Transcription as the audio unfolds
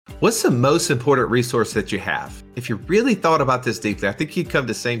What's the most important resource that you have? If you really thought about this deeply, I think you'd come to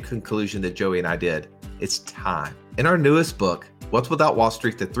the same conclusion that Joey and I did. It's time. In our newest book, Wealth Without Wall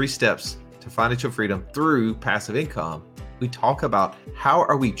Street, The 3 Steps to Financial Freedom Through Passive Income, we talk about how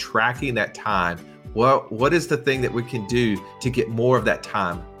are we tracking that time? What is the thing that we can do to get more of that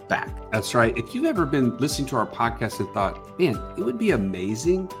time back? That's right. If you've ever been listening to our podcast and thought, man, it would be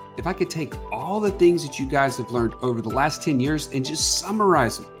amazing if I could take all the things that you guys have learned over the last 10 years and just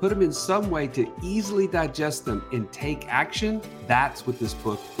summarize them, put them in some way to easily digest them and take action, that's what this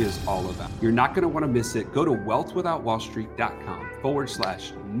book is all about. You're not going to want to miss it. Go to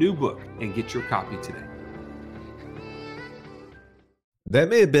wealthwithoutwallstreet.com/new book and get your copy today. That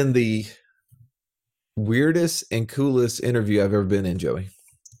may have been the weirdest and coolest interview I've ever been in, Joey.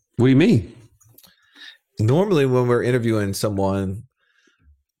 What do you mean? Normally when we're interviewing someone,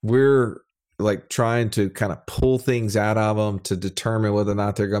 we're like trying to kind of pull things out of them to determine whether or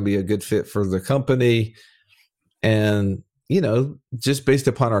not they're going to be a good fit for the company. And, just based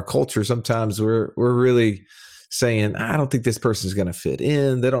upon our culture, sometimes we're really saying, I don't think this person's going to fit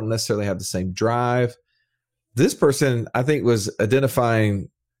in. They don't necessarily have the same drive. This person, I think, was identifying,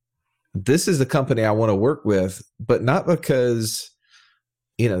 this is the company I want to work with, but not because,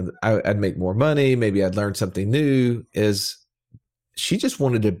 I'd make more money. Maybe I'd learn something new. She just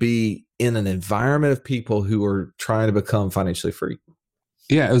wanted to be in an environment of people who are trying to become financially free.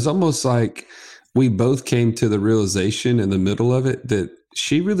 Yeah, it was almost like we both came to the realization in the middle of it that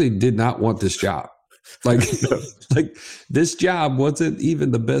she really did not want this job. Like this job wasn't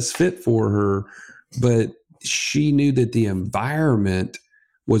even the best fit for her, but she knew that the environment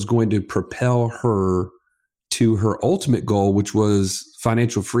was going to propel her to her ultimate goal, which was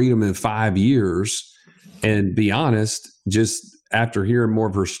financial freedom in 5 years. And be honest, just after hearing more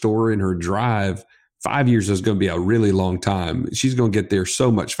of her story and her drive, 5 years is going to be a really long time. She's going to get there so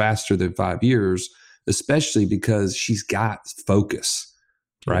much faster than 5 years, especially because she's got focus,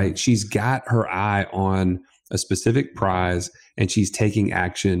 right? Yeah. She's got her eye on a specific prize and she's taking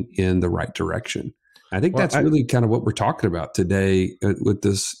action in the right direction. I think that's really kind of what we're talking about today with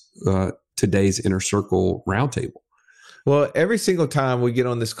this today's Inner Circle Roundtable. Well, every single time we get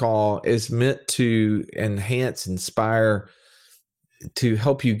on this call is meant to enhance, inspire, to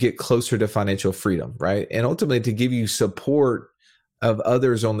help you get closer to financial freedom, right? And ultimately to give you support of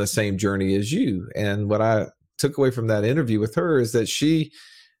others on the same journey as you. And what I took away from that interview with her is that she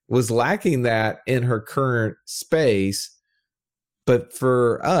was lacking that in her current space. But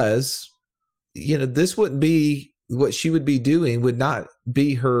for us, this wouldn't be what she would be doing, would not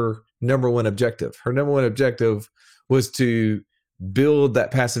be her number one objective. Her number one objective was to build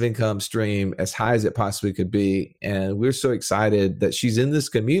that passive income stream as high as it possibly could be. And we're so excited that she's in this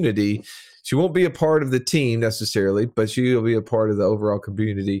community. She won't be a part of the team necessarily, but she'll be a part of the overall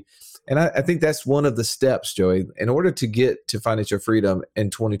community. And I think that's one of the steps, Joey. In order to get to financial freedom in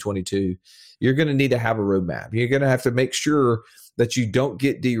 2022, you're going to need to have a roadmap. You're going to have to make sure that you don't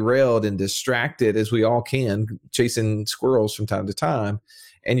get derailed and distracted, as we all can, chasing squirrels from time to time.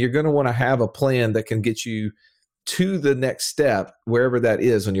 And you're going to want to have a plan that can get you to the next step, wherever that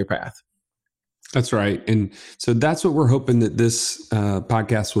is on your path. That's right. And so that's what we're hoping that this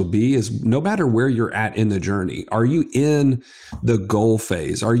podcast will be, is no matter where you're at in the journey, are you in the goal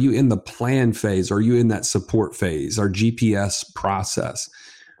phase? Are you in the plan phase? Are you in that support phase, our GPS process?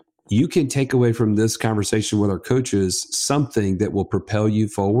 You can take away from this conversation with our coaches something that will propel you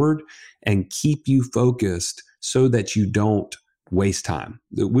forward and keep you focused so that you don't waste time.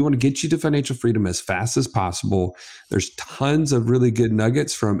 We want to get you to financial freedom as fast as possible. There's tons of really good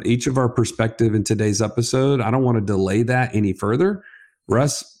nuggets from each of our perspective in today's episode. I don't want to delay that any further.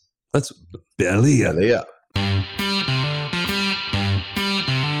 Russ, let's belly up.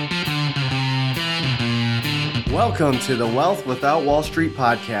 Welcome to the Wealth Without Wall Street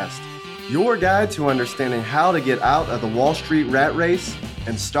podcast, your guide to understanding how to get out of the Wall Street rat race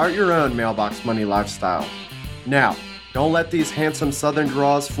and start your own mailbox money lifestyle. Now, don't let these handsome Southern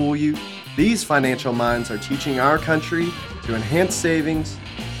draws fool you. These financial minds are teaching our country to enhance savings,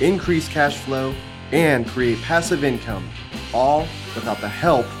 increase cash flow, and create passive income, all without the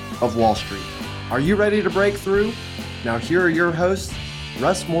help of Wall Street. Are you ready to break through? Now here are your hosts,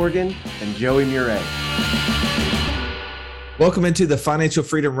 Russ Morgan and Joey Murray. Welcome into the Financial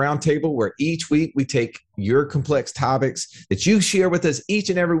Freedom Roundtable, where each week we take your complex topics that you share with us each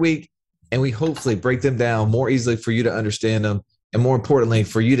and every week, and we hopefully break them down more easily for you to understand them, and more importantly,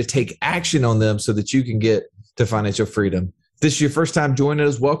 for you to take action on them so that you can get to financial freedom. If this is your first time joining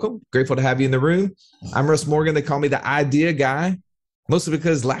us, welcome. Grateful to have you in the room. I'm Russ Morgan. They call me the idea guy, mostly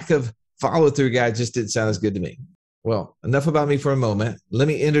because lack of follow-through guy just didn't sound as good to me. Well, enough about me for a moment. Let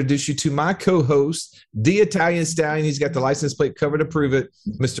me introduce you to my co-host, the Italian Stallion. He's got the license plate cover to prove it,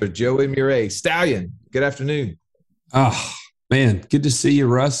 Mr. Joey Murray. Stallion, good afternoon. Oh, man. Good to see you,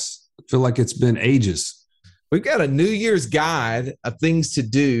 Russ. I feel like it's been ages. We've got a New Year's guide of things to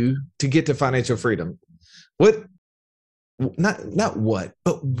do to get to financial freedom. Not what,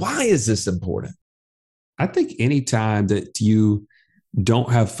 but why is this important? I think anytime that you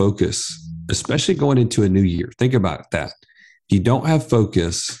don't have focus, especially going into a new year, think about that. If you don't have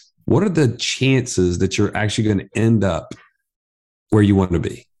focus, what are the chances that you're actually going to end up where you want to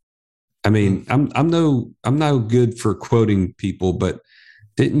be? I mean, I'm no good for quoting people, but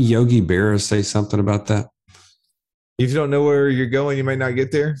didn't Yogi Berra say something about that? If you don't know where you're going, you may not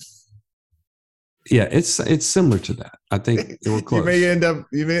get there. Yeah, it's similar to that. I think we're close. You may end up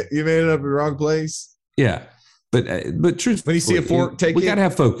in the wrong place. Yeah, but truthfully, when you see a fork, we gotta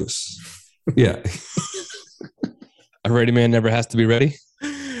have focus. Yeah, a ready man never has to be ready.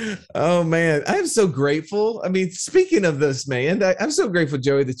 Oh man, I'm so grateful. I mean, speaking of this, man, I'm so grateful,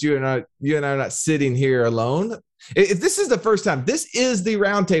 Joey, that you and I are not sitting here alone. If this is the first time, this is the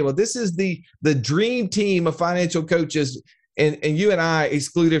roundtable. This is the dream team of financial coaches, and you and I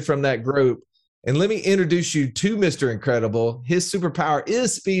excluded from that group. And let me introduce you to Mr. Incredible. His superpower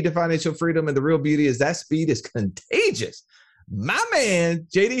is speed to financial freedom, and the real beauty is that speed is contagious. My man,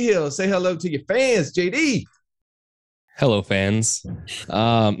 JD Hill, say hello to your fans, JD. Hello, fans.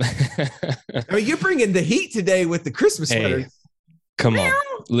 I mean, you're bringing the heat today with the Christmas sweater. Come on,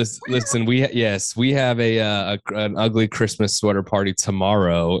 listen. We have an ugly Christmas sweater party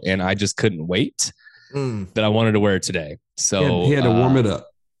tomorrow, and I just couldn't wait. That I wanted to wear it today. So he had to warm it up.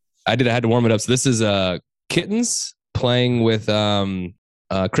 I had to warm it up. So this is kittens playing with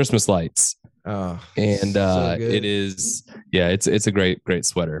Christmas lights. Oh, and so it is, it's a great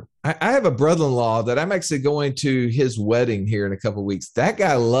sweater. I have a brother-in-law that I'm actually going to his wedding here in a couple of weeks. That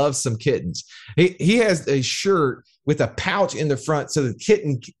guy loves some kittens. He has a shirt with a pouch in the front so the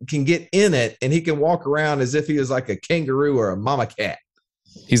kitten can get in it and he can walk around as if he was like a kangaroo or a mama cat.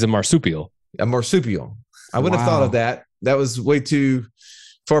 He's a marsupial. A marsupial. I wouldn't have thought of that. That was way too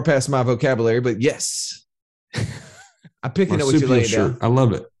far past my vocabulary, but yes. I'm picking up what you laid down. I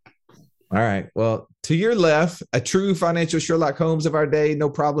love it. All right. Well, to your left, a true financial Sherlock Holmes of our day. No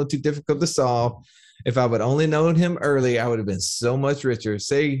problem too difficult to solve. If I would only known him early, I would have been so much richer.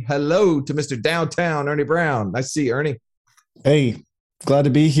 Say hello to Mr. Downtown, Ernie Brown. Nice to see you, Ernie. Hey, glad to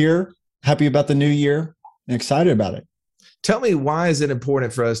be here. Happy about the new year and excited about it. Tell me, why is it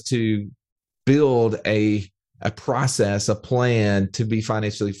important for us to build a process, a plan to be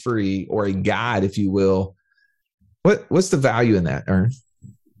financially free, or a guide, if you will? What's the value in that, Ern?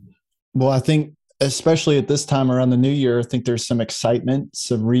 Well, I think especially at this time around the new year, I think there's some excitement,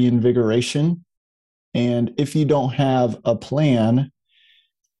 some reinvigoration. And if you don't have a plan,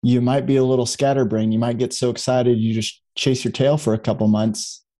 you might be a little scatterbrained. You might get so excited you just chase your tail for a couple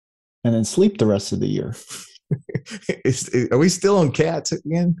months and then sleep the rest of the year. Are we still on cats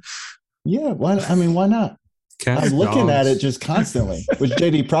again? Yeah. Why not? Cats, I'm looking dogs. at it just constantly. Which,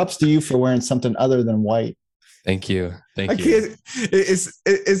 JD, props to you for wearing something other than white. Thank you. I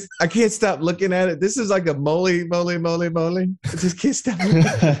can't stop looking at it. This is like a moly. I just can't stop looking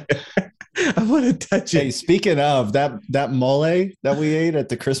at it. I want to touch it. Hey, speaking of that mole that we ate at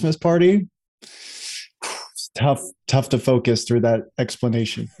the Christmas party, it's tough to focus through that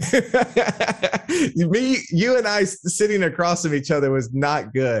explanation. You and I sitting across from each other was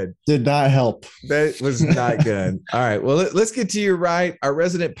not good. Did not help. That was not good. All right. Well, let's get to your right. Our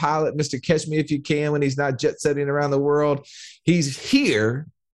resident pilot, Mr. Catch Me If You Can, when he's not jet setting around the world. He's here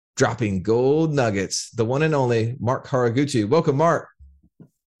dropping gold nuggets. The one and only Mark Haraguchi. Welcome, Mark.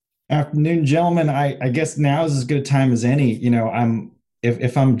 Afternoon, gentlemen. I guess now is as good a time as any. You know,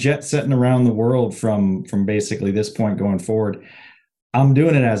 if I'm jet setting around the world from basically this point going forward, I'm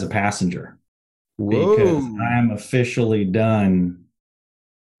doing it as a passenger. Whoa. Because I'm officially done.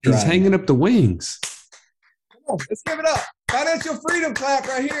 He's hanging up the wings. Come on, let's give it up. Financial freedom clap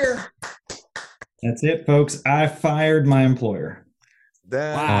right here. That's it, folks. I fired my employer.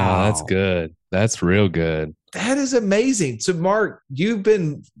 Wow, that's good. That's real good. That is amazing. So, Mark, you've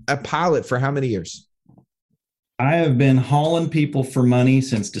been a pilot for how many years? I have been hauling people for money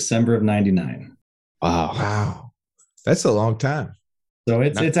since December of '99. Wow. That's a long time. So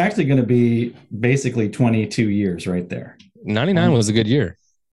it's actually going to be basically 22 years right there. 99 was a good year.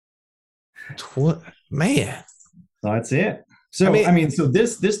 Man. So that's it. So, so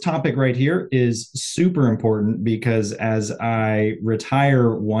this topic right here is super important because as I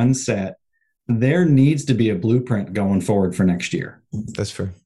retire one set, there needs to be a blueprint going forward for next year. That's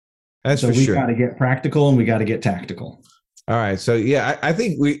true. That's So for we sure. got to get practical and we got to get tactical. All right. So yeah, I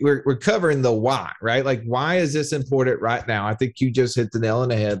think we're covering the why, right? Like, why is this important right now? I think you just hit the nail on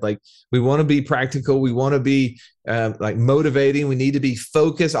the head. Like, we want to be practical. We want to be like motivating. We need to be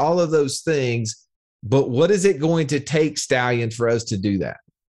focused, all of those things. But what is it going to take, Stallion, for us to do that?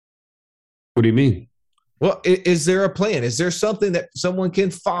 What do you mean? Well, is there a plan? Is there something that someone can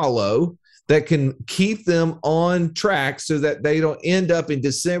follow that can keep them on track so that they don't end up in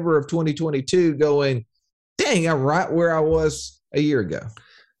December of 2022 going, dang, I'm right where I was a year ago?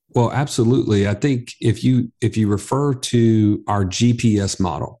 Well, absolutely. I think if you refer to our GPS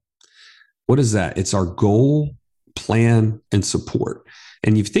model, what is that? It's our goal, plan, and support.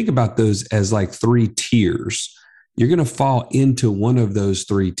 And you think about those as like 3 tiers, you're going to fall into one of those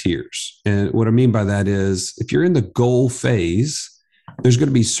 3 tiers. And what I mean by that is if you're in the goal phase, there's going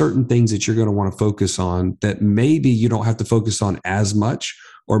to be certain things that you're going to want to focus on that maybe you don't have to focus on as much,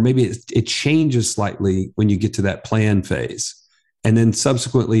 or maybe it changes slightly when you get to that plan phase. And then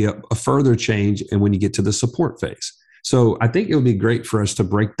subsequently a further change and when you get to the support phase. So I think it would be great for us to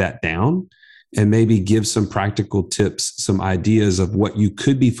break that down and maybe give some practical tips, some ideas of what you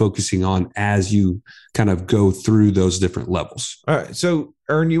could be focusing on as you kind of go through those different levels. All right. So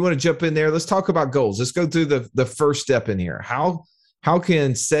Ern, you want to jump in there? Let's talk about goals. Let's go through the first step in here. How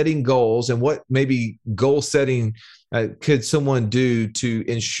can setting goals and what maybe goal setting could someone do to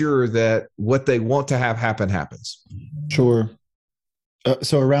ensure that what they want to have happen happens? Sure.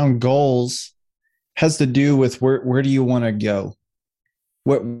 So around goals has to do with where do you want to go?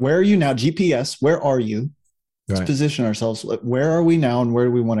 Where are you now? GPS, where are you? Let's position ourselves. Where are we now and where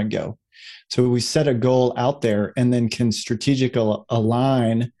do we want to go? So we set a goal out there and then can strategically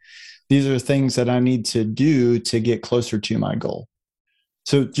align. These are things that I need to do to get closer to my goal.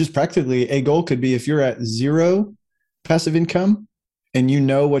 So just practically, a goal could be if you're at 0 passive income and you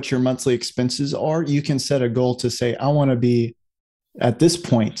know what your monthly expenses are, you can set a goal to say, I want to be at this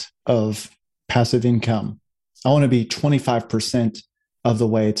point of passive income. I want to be 25% of the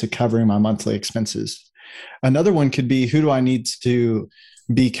way to covering my monthly expenses. Another one could be, who do I need to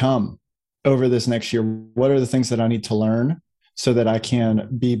become over this next year? What are the things that I need to learn so that I can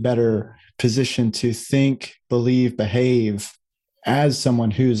be better positioned to think, believe, behave as someone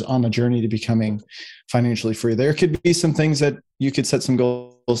who's on the journey to becoming financially free? There could be some things that you could set some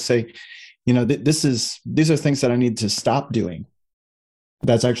goals, say, you know, these are things that I need to stop doing.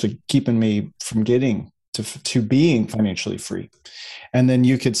 That's actually keeping me from getting to being financially free. And then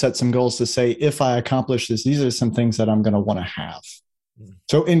you could set some goals to say, if I accomplish this, these are some things that I'm going to want to have.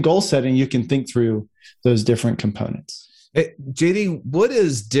 So in goal setting, you can think through those different components. Hey, JD, what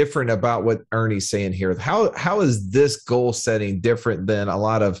is different about what Ernie's saying here? How is this goal setting different than a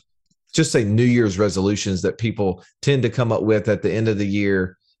lot of, just say, New Year's resolutions that people tend to come up with at the end of the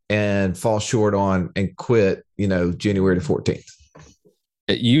year and fall short on and quit, January the 14th?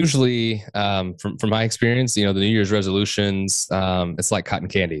 Usually, from my experience, the New Year's resolutions, it's like cotton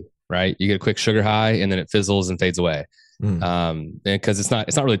candy, right? You get a quick sugar high and then it fizzles and fades away. Because it's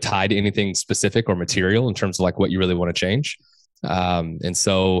not really tied to anything specific or material in terms of like what you really want to change. And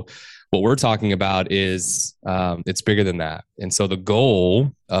so what we're talking about is it's bigger than that. And so the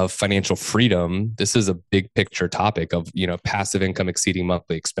goal of financial freedom, this is a big picture topic of, passive income exceeding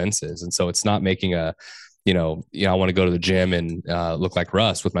monthly expenses. And so it's not making I want to go to the gym and look like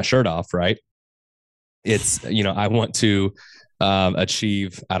Russ with my shirt off, right? It's, I want to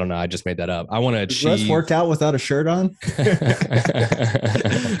achieve, I don't know, I just made that up. I want to achieve. Russ work out without a shirt on?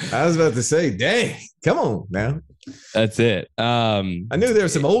 I was about to say, dang, come on now. That's it. I knew there were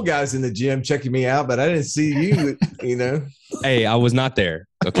some old guys in the gym checking me out, but I didn't see you, Hey, I was not there.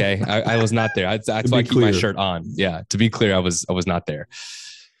 Okay. I was not there. That's why I keep my shirt on. Yeah. To be clear, I was not there.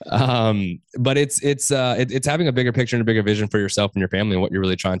 But it's having a bigger picture and a bigger vision for yourself and your family and what you're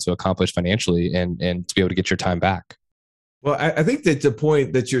really trying to accomplish financially and to be able to get your time back. Well, I think that the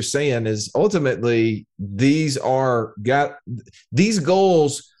point that you're saying is ultimately these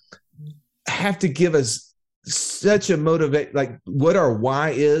goals have to give us such a motivate, like what our why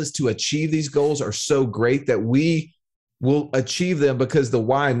is to achieve these goals are so great that we will achieve them, because the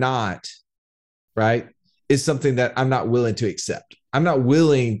why not, right, is something that I'm not willing to accept. I'm not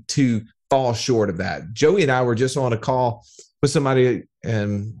willing to fall short of that. Joey and I were just on a call with somebody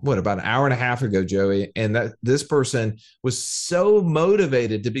about an hour and a half ago, Joey, and that this person was so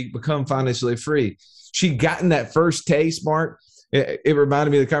motivated to become financially free. She'd gotten that first taste, Mark. It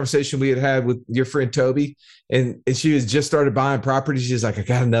reminded me of the conversation we had with your friend Toby, and she was just started buying properties. She's like, I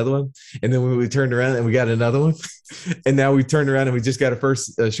got another one. And then when we turned around and we got another one, and now we turned around and we just got a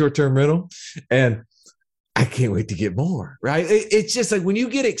first short-term rental. And I can't wait to get more, right? It's just like when you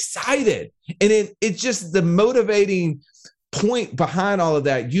get excited, and it's just the motivating point behind all of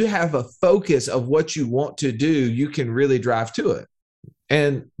that. You have a focus of what you want to do, you can really drive to it.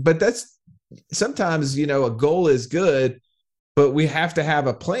 But that's sometimes, a goal is good, but we have to have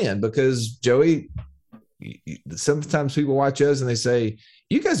a plan, because Joey, sometimes people watch us and they say,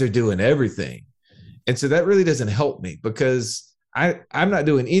 you guys are doing everything. And so that really doesn't help me, because I'm not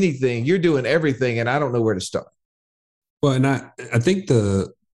doing anything. You're doing everything, and I don't know where to start. Well, and I think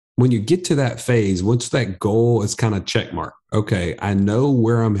when you get to that phase, once that goal is kind of check mark, okay, I know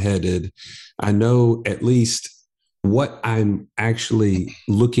where I'm headed. I know at least what I'm actually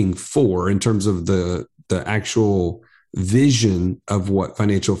looking for in terms of the actual vision of what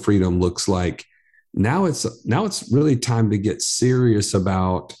financial freedom looks like. Now it's really time to get serious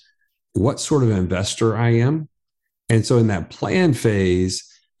about what sort of investor I am. And so in that plan phase,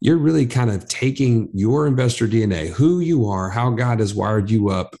 you're really kind of taking your investor DNA, who you are, how God has wired you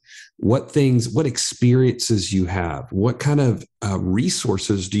up, what experiences you have, what kind of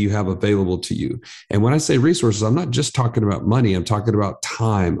resources do you have available to you. And when I say resources, I'm not just talking about money. I'm talking about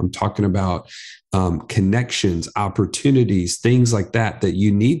time. I'm talking about connections, opportunities, things like that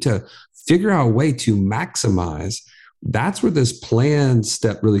you need to figure out a way to maximize. That's where this plan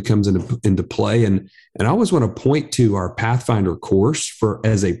step really comes into play. And I always want to point to our Pathfinder course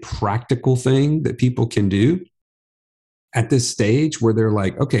as a practical thing that people can do at this stage where they're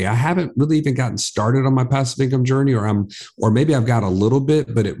like, okay, I haven't really even gotten started on my passive income journey, or maybe I've got a little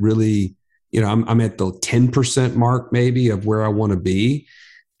bit, but it really, I'm at the 10% mark maybe of where I want to be.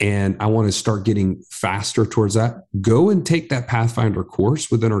 And I want to start getting faster towards that. Go and take that Pathfinder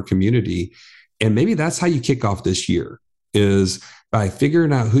course within our community. And maybe that's how you kick off this year, is by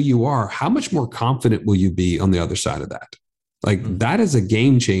figuring out who you are. How much more confident will you be on the other side of that? Like that is a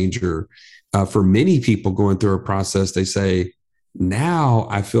game changer for many people going through a process. They say, now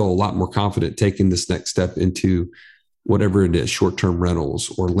I feel a lot more confident taking this next step into whatever it is, short-term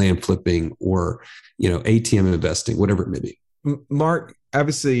rentals or land flipping or, ATM investing, whatever it may be. Mark,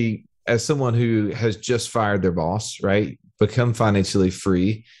 obviously, as someone who has just fired their boss, right, become financially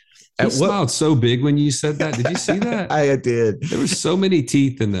free. He smiled so big when you said that. Did you see that? I did. There were so many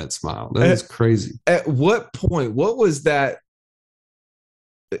teeth in that smile. That was crazy. At what point, what was that,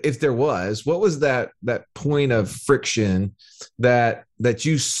 if there was, what was that point of friction that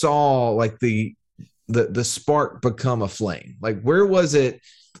you saw, like the spark become a flame? Like, where was it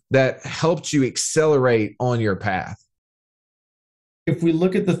that helped you accelerate on your path? If we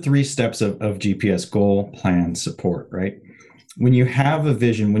look at the 3 steps of GPS: goal, plan, support, right? When you have a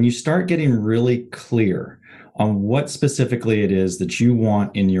vision, when you start getting really clear on what specifically it is that you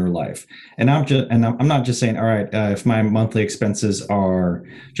want in your life, and I'm not just saying, all right, if my monthly expenses are,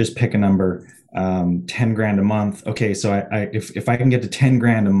 just pick a number, 10 grand a month. Okay, so if I can get to 10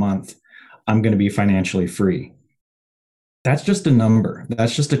 grand a month, I'm going to be financially free. That's just a number.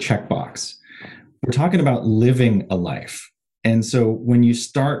 That's just a checkbox. We're talking about living a life. And so when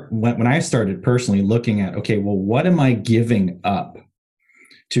I started personally looking at, okay, well, what am I giving up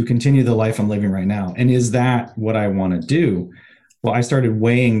to continue the life I'm living right now? And is that what I want to do? Well, I started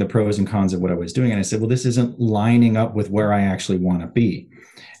weighing the pros and cons of what I was doing. And I said, well, this isn't lining up with where I actually want to be.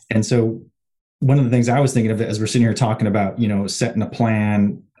 And so one of the things I was thinking of as we're sitting here talking about, setting a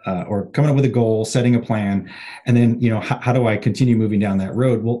plan, or coming up with a goal, setting a plan, and then, how do I continue moving down that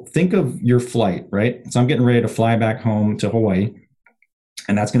road? Well, think of your flight, right? So I'm getting ready to fly back home to Hawaii,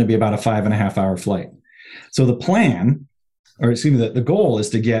 and that's going to be about a 5.5-hour flight. So the plan, the goal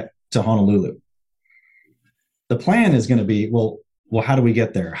is to get to Honolulu. The plan is going to be, well, how do we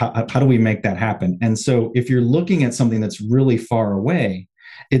get there? How do we make that happen? And so if you're looking at something that's really far away,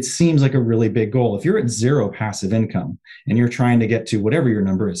 it seems like a really big goal. If you're at 0 passive income and you're trying to get to whatever your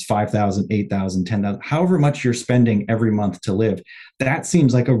number is, 5,000, 8,000, 10,000, however much you're spending every month to live, that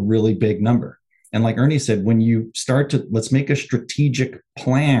seems like a really big number. And like Ernie said, when you start to, let's make a strategic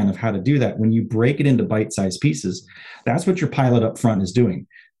plan of how to do that. When you break it into bite-sized pieces, that's what your pilot up front is doing.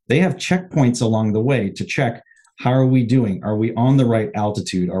 They have checkpoints along the way to check, how are we doing? Are we on the right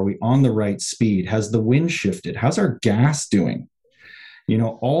altitude? Are we on the right speed? Has the wind shifted? How's our gas doing?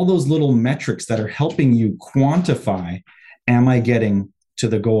 All those little metrics that are helping you quantify, am I getting to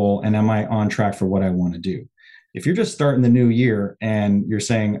the goal and am I on track for what I want to do? If you're just starting the new year and you're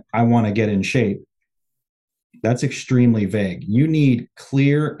saying, I want to get in shape, that's extremely vague. You need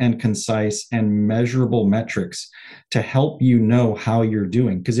clear and concise and measurable metrics to help you know how you're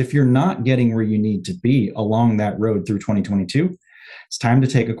doing. Because if you're not getting where you need to be along that road through 2022, it's time to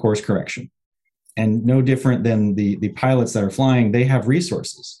take a course correction. And no different than the pilots that are flying, they have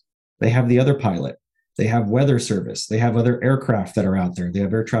resources. They have the other pilot. They have weather service. They have other aircraft that are out there. They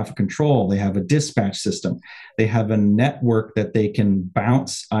have air traffic control. They have a dispatch system. They have a network that they can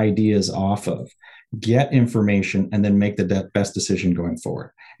bounce ideas off of, get information, and then make the best decision going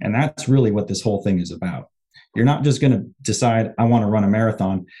forward. And that's really what this whole thing is about. You're not just going to decide, I want to run a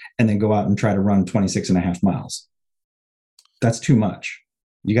marathon, and then go out and try to run 26 and a half miles. That's too much.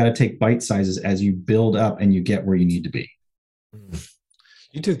 You got to take bite sizes as you build up and you get where you need to be.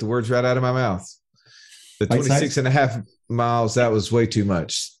 You took the words right out of my mouth. The 26 and a half miles, that was way too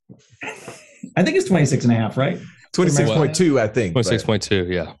much. I think it's 26 and a half, right? 26.2, I think.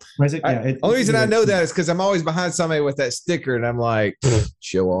 26.2, yeah. Only reason I know that is because I'm always behind somebody with that sticker, and I'm like,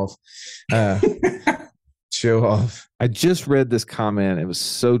 show off. Show off. I just read this comment. It was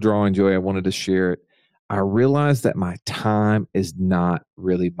so drawing joy. I wanted to share it. I realized that my time is not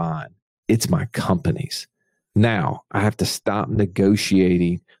really mine. It's my company's. Now I have to stop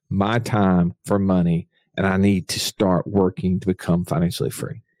negotiating my time for money, and I need to start working to become financially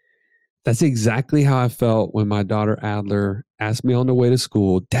free. That's exactly how I felt when my daughter Adler asked me on the way to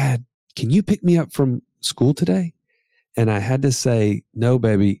school, Dad, can you pick me up from school today? And I had to say, no,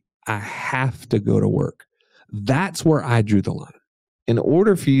 baby, I have to go to work. That's where I drew the line. In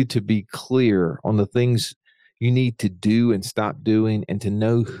order for you to be clear on the things you need to do and stop doing, and to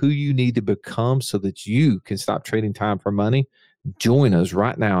know who you need to become so that you can stop trading time for money, join us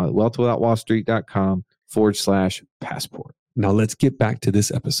right now at wealthwithoutwallstreet.com/passport. Now let's get back to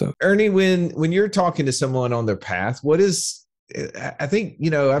this episode. Ernie, when you're talking to someone on their path, what is, I think,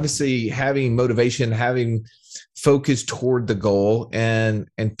 obviously having motivation, having focus toward the goal and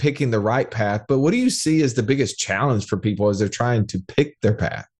picking the right path. But what do you see as the biggest challenge for people as they're trying to pick their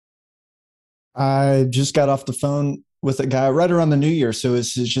path? I just got off the phone with a guy right around the new year. So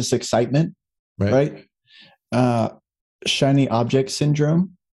it's just excitement, right? Shiny object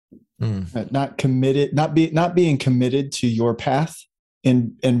syndrome, not being committed to your path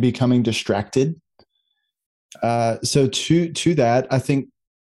and becoming distracted. So to that, I think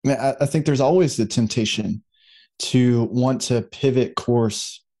there's always the temptation to want to pivot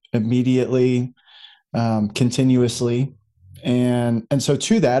course immediately, continuously. And so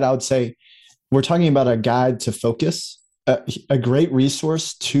to that, I would say, we're talking about a guide to focus. A great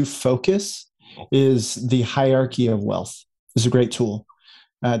resource to focus is the Hierarchy of Wealth. It's a great tool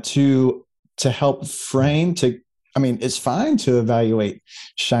to help frame. It's fine to evaluate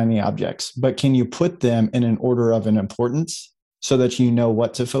shiny objects, but can you put them in an order of an importance so that you know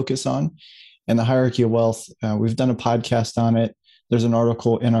what to focus on? And the Hierarchy of Wealth, we've done a podcast on it. There's an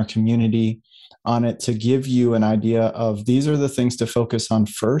article in our community on it to give you an idea of these are the things to focus on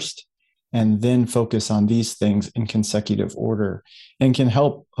first, and then focus on these things in consecutive order, and can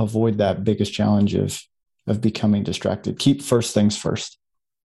help avoid that biggest challenge of becoming distracted. Keep first things first.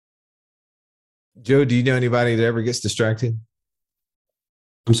 Joe, do you know anybody that ever gets distracted?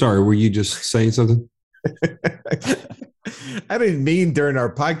 I'm sorry, were you just saying something? I didn't mean during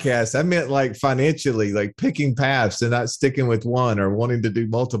our podcast. I meant like financially, like picking paths and not sticking with one or wanting to do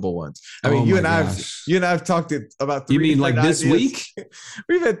multiple ones. You and I've talked about 3 You mean like ideas. this week?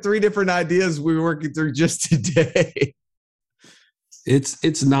 We've had 3 different ideas we were working through just today. It's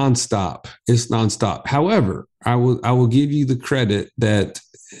nonstop. It's nonstop. However, I will give you the credit that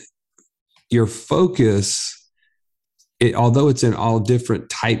your focus, although it's in all different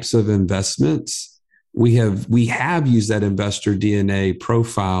types of investments, we have used that investor DNA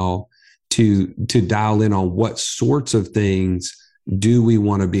profile to dial in on what sorts of things do we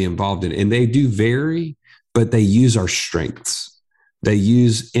want to be involved in. And they do vary, but they use our strengths. They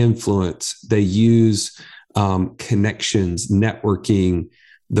use influence. They use connections, networking.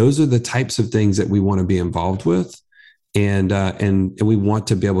 Those are the types of things that we want to be involved with. And we want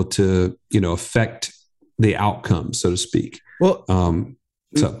to be able to, affect the outcome, so to speak. Well,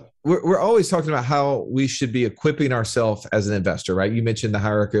 We're always talking about how we should be equipping ourselves as an investor, right? You mentioned the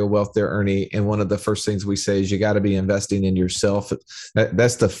Hierarchy of Wealth there, Ernie. And one of the first things we say is you got to be investing in yourself.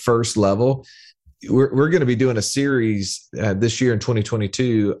 That's the first level. We're going to be doing a series this year in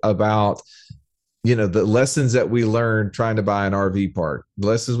 2022 about, the lessons that we learned trying to buy an RV park, the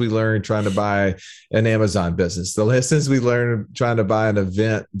lessons we learned trying to buy an Amazon business, the lessons we learned trying to buy an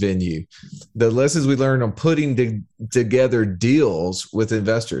event venue, the lessons we learned on putting together deals with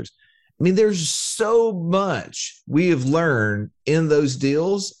investors. There's so much we have learned in those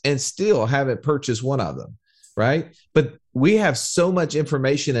deals and still haven't purchased one of them, right? But we have so much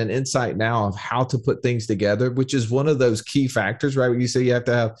information and insight now of how to put things together, which is one of those key factors, right? When you say you have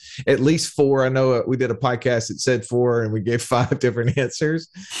to have at least 4, I know we did a podcast that said 4 and we gave 5 different answers,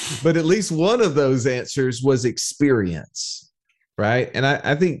 but at least one of those answers was experience, right? And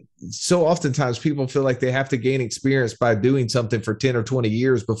I think so oftentimes people feel like they have to gain experience by doing something for 10 or 20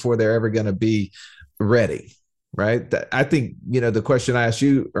 years before they're ever going to be ready, right? I think, the question I asked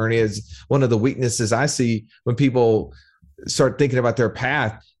you, Ernie, is one of the weaknesses I see when people start thinking about their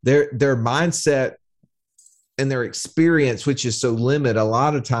path, their mindset and their experience, which is so limited, a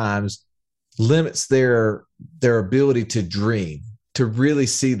lot of times limits their ability to dream, to really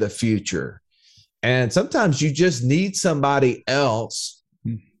see the future. And sometimes you just need somebody else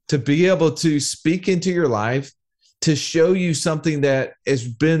to be able to speak into your life, to show you something that has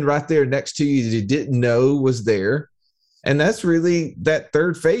been right there next to you that you didn't know was there. And that's really that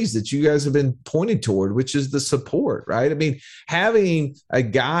third phase that you guys have been pointing toward, which is the support, right? I mean, having a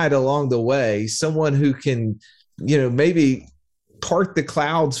guide along the way, someone who can, maybe part the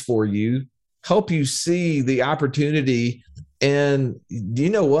clouds for you, help you see the opportunity. And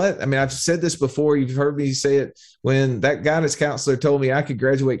you know what? I mean, I've said this before. You've heard me say it. When that guidance counselor told me I could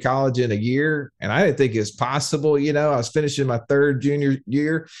graduate college in a year, and I didn't think it's possible. I was finishing my third junior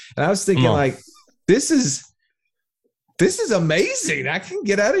year, and I was thinking like, this is amazing. I can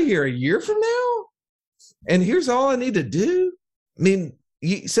get out of here a year from now, and here's all I need to do. I mean,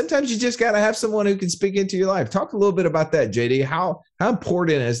 sometimes you just got to have someone who can speak into your life. Talk a little bit about that, JD. How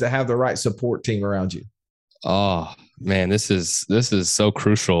important it is to have the right support team around you? Oh man, this is so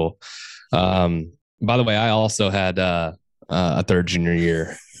crucial. By the way, I also had a third junior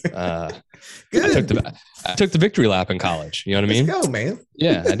year. I took the victory lap in college. You know what I mean? Let's go, man.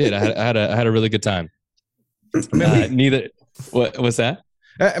 Yeah, I did. I had a really good time. What was that?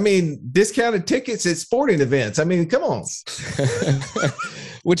 I mean, discounted tickets at sporting events. I mean, come on.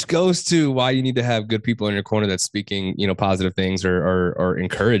 Which goes to why you need to have good people in your corner that's speaking, positive things or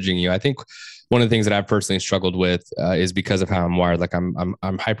encouraging you. I think one of the things that I've personally struggled with is because of how I'm wired. Like I'm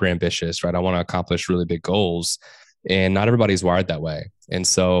hyper ambitious, right? I want to accomplish really big goals, and not everybody's wired that way. And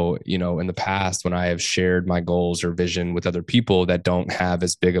so, in the past, when I have shared my goals or vision with other people that don't have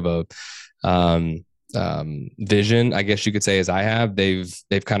as big of a vision, I guess you could say, as I have, they've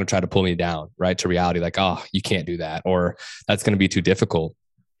kind of tried to pull me down, right, to reality, like, oh, you can't do that, or that's going to be too difficult.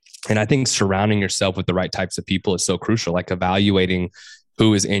 And I think surrounding yourself with the right types of people is so crucial, like evaluating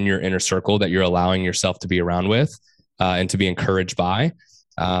who is in your inner circle that you're allowing yourself to be around with and to be encouraged by.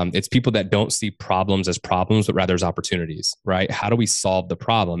 It's people that don't see problems as problems, but rather as opportunities, right? How do we solve the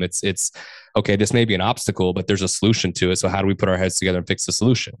problem? It's okay, this may be an obstacle, but there's a solution to it. So how do we put our heads together and fix the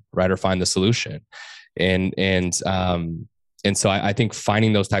solution, right? Or find the solution. And so I think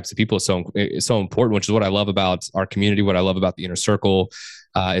finding those types of people is so important, which is what I love about our community. What I love about the inner circle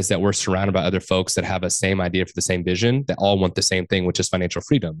is that we're surrounded by other folks that have a same idea for the same vision, that all want the same thing, which is financial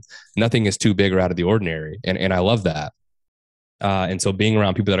freedom. Nothing is too big or out of the ordinary. And I love that. And so being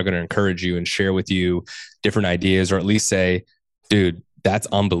around people that are going to encourage you and share with you different ideas, or at least say, dude, that's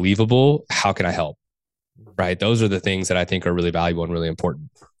unbelievable. How can I help? Right. Those are the things that I think are really valuable and really important.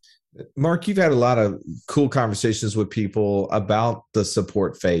 Mark, you've had a lot of cool conversations with people about the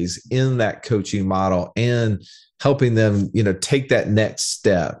support phase in that coaching model and helping them, take that next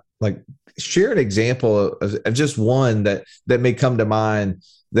step. Like, share an example of just one that may come to mind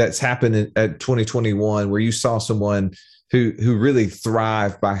that's happened at 2021, where you saw someone who really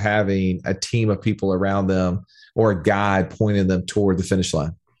thrived by having a team of people around them or a guide pointing them toward the finish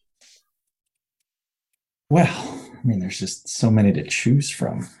line. Well, I mean, there's just so many to choose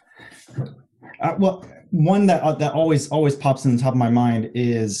from. Well, one that always pops in the top of my mind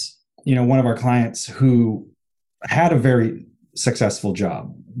is, one of our clients who had a very successful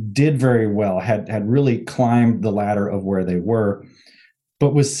job, did very well, had really climbed the ladder of where they were,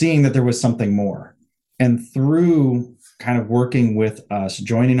 but was seeing that there was something more. And through kind of working with us,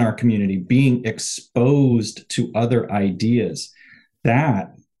 joining our community, being exposed to other ideas,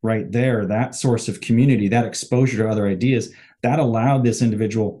 that right there, that source of community, that exposure to other ideas, that allowed this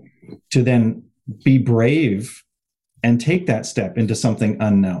individual to then be brave and take that step into something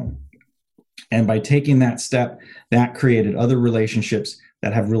unknown. And by taking that step, that created other relationships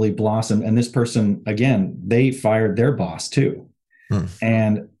that have really blossomed. And this person, again, they fired their boss too.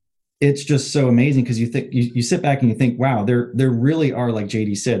 And it's just so amazing, because you sit back and you think, wow, there really are, like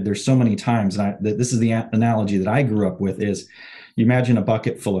JD said, there's so many times, and this is the analogy that I grew up with, is you imagine a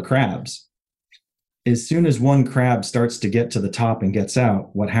bucket full of crabs. As soon as one crab starts to get to the top and gets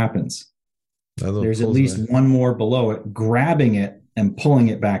out, what happens? There's at least one more below it, grabbing it and pulling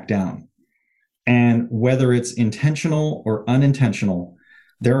it back down. And whether it's intentional or unintentional,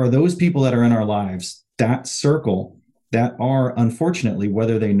 there are those people that are in our lives, that circle, that are, unfortunately,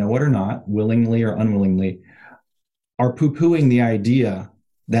 whether they know it or not, willingly or unwillingly, are poo-pooing the idea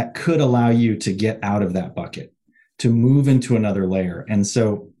that could allow you to get out of that bucket, to move into another layer. And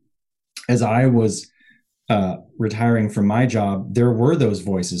so as I was retiring from my job, there were those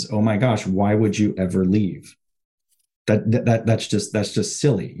voices. Oh my gosh, why would you ever leave? That's just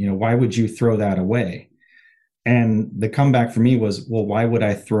silly. Why would you throw that away? And the comeback for me was, well, why would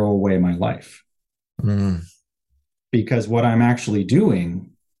I throw away my life? Because what I'm actually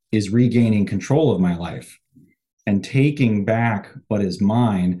doing is regaining control of my life and taking back what is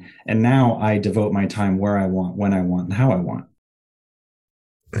mine. And now I devote my time where I want, when I want, and how I want.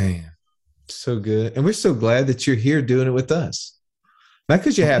 Man, so good. And we're so glad that you're here doing it with us. Not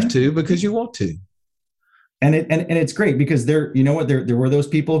because you have to, because you want to. And it's great because there were those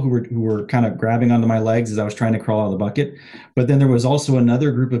people who were kind of grabbing onto my legs as I was trying to crawl out of the bucket. But then there was also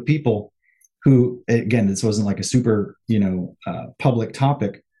another group of people who, again, this wasn't like a super, public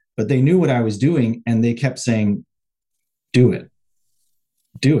topic, but they knew what I was doing and they kept saying, do it,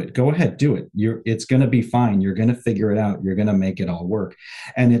 go ahead, do it. It's going to be fine. You're going to figure it out. You're going to make it all work.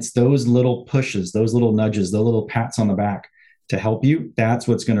 And it's those little pushes, those little nudges, the little pats on the back to help you. That's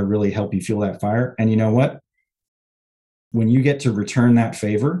what's going to really help you fuel that fire. And you know what? When you get to return that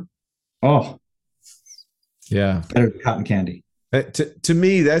favor, better than cotton candy. To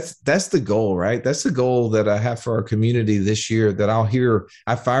me, that's the goal, right? That's the goal that I have for our community this year, that I'll hear,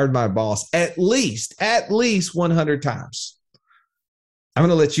 I fired my boss at least 100 times. I'm going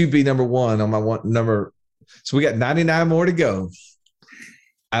to let you be number one on my number. So we got 99 more to go.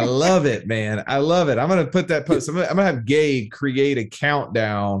 I love it, man. I love it. I'm going to put that post. I'm going to have Gabe create a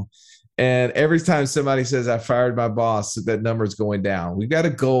countdown. And every time somebody says I fired my boss, that number is going down. We've got a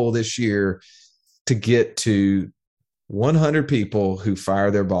goal this year to get to 100 people who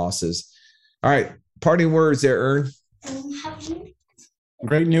fire their bosses. All right. Parting words there, Ern.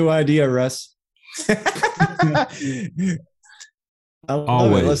 Great new idea, Russ. I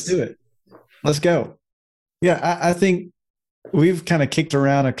love it. Let's do it. Let's go. Yeah, I think we've kind of kicked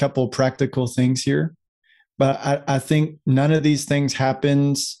around a couple practical things here, but I think none of these things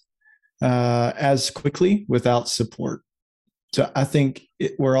happens as quickly without support. So I think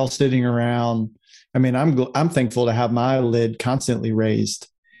we're all sitting around. I mean, I'm thankful to have my lid constantly raised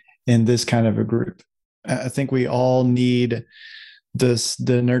in this kind of a group. I think we all need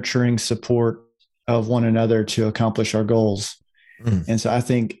the nurturing support of one another to accomplish our goals. And so I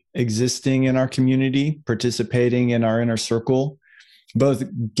think existing in our community, participating in our inner circle, both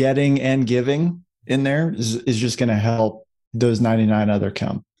getting and giving in there is just going to help those 99 other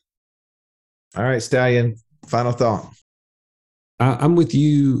come. All right, Stallion, final thought. I'm with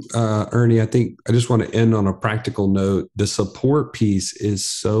you, Ernie. I think I just want to end on a practical note. The support piece is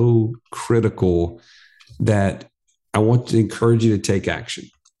so critical that I want to encourage you to take action,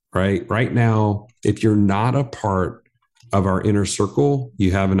 right? Right now, if you're not a part of our inner circle,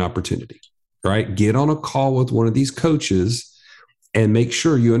 you have an opportunity, right? Get on a call with one of these coaches and make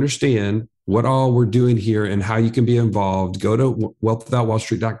sure you understand what all we're doing here and how you can be involved. Go to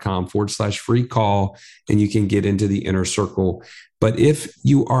wealthwithoutwallstreet.com/free call and you can get into the inner circle. But if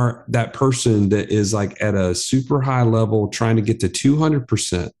you are that person that is like at a super high level, trying to get to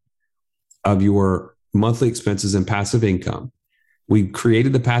 200% of your monthly expenses and passive income, we've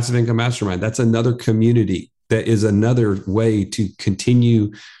created the Passive Income Mastermind. That's another community. That is another way to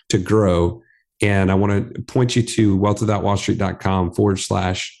continue to grow. And I want to point you to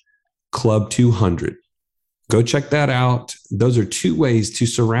wealthwithoutwallstreet.com/club200. Go check that out. Those are two ways to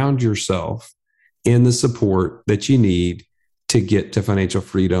surround yourself in the support that you need to get to financial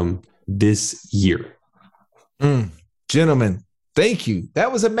freedom this year. Gentlemen, thank you.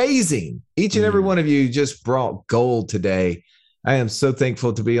 That was amazing. Each and every one of you just brought gold today. I am so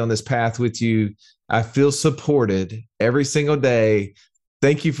thankful to be on this path with you. I feel supported every single day.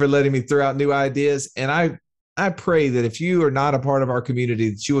 Thank you for letting me throw out new ideas. And I pray that if you are not a part of our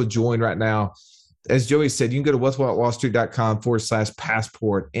community, that you will join right now. As Joey said, you can go to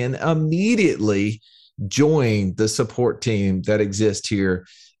wealthwithoutwallstreet.com/passport and immediately join the support team that exists here.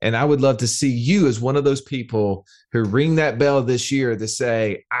 And I would love to see you as one of those people who ring that bell this year to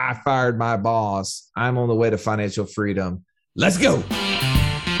say, I fired my boss. I'm on the way to financial freedom. Let's go.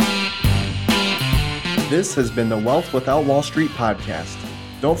 This has been the Wealth Without Wall Street podcast.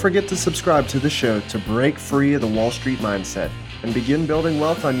 Don't forget to subscribe to the show to break free of the Wall Street mindset and begin building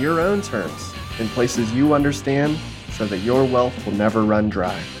wealth on your own terms in places you understand so that your wealth will never run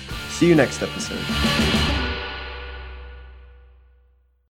dry. See you next episode.